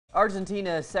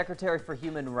Argentina's Secretary for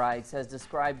Human Rights has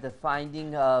described the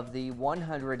finding of the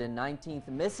 119th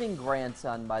missing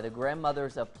grandson by the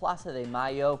grandmothers of Plaza de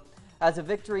Mayo as a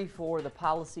victory for the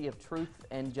policy of truth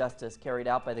and justice carried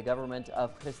out by the government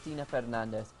of Cristina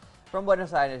Fernandez. From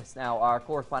Buenos Aires now, our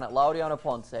correspondent Laureano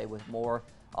Ponce with more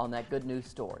on that good news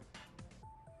story.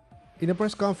 In a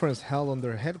press conference held on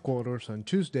their headquarters on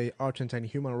Tuesday, Argentine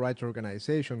human rights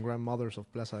organization Grandmothers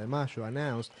of Plaza de Mayo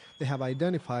announced they have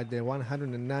identified the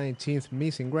 119th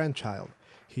missing grandchild.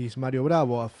 He is Mario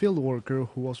Bravo, a field worker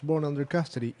who was born under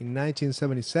custody in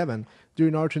 1977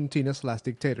 during Argentina's last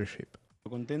dictatorship.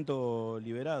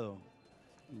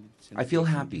 I feel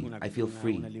happy, I feel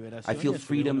free, I feel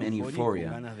freedom and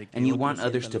euphoria, and you want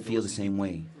others to feel the same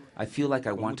way. I feel like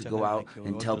I want to go out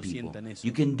and tell people,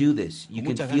 you can do this, you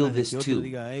can feel this too.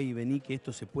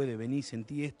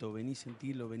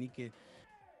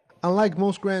 Unlike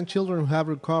most grandchildren who have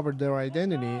recovered their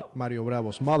identity, Mario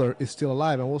Bravo's mother is still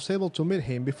alive and was able to meet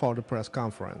him before the press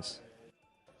conference.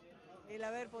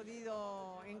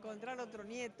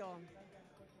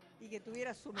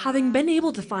 Having been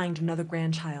able to find another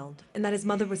grandchild, and that his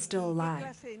mother was still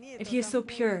alive, and he is so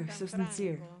pure, so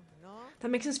sincere, that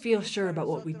makes us feel sure about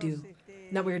what we do,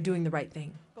 and that we are doing the right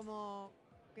thing.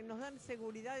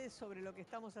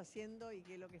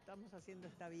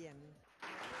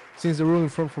 Since the ruling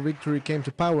Front for Victory came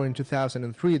to power in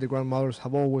 2003, the grandmothers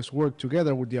have always worked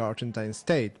together with the Argentine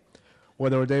state.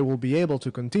 Whether they will be able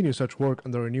to continue such work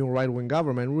under a new right-wing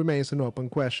government remains an open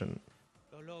question.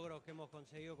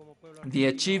 The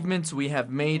achievements we have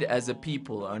made as a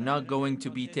people are not going to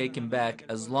be taken back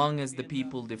as long as the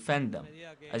people defend them,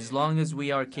 as long as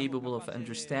we are capable of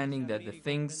understanding that the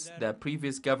things that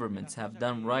previous governments have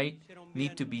done right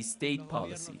need to be state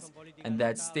policies, and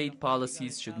that state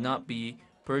policies should not be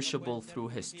perishable through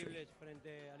history.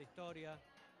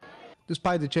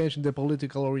 Despite the change in the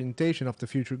political orientation of the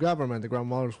future government, the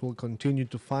grandmothers will continue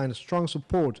to find strong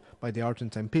support by the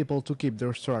Argentine people to keep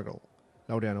their struggle.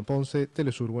 Laureano Ponce,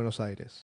 Telesur, Buenos Aires.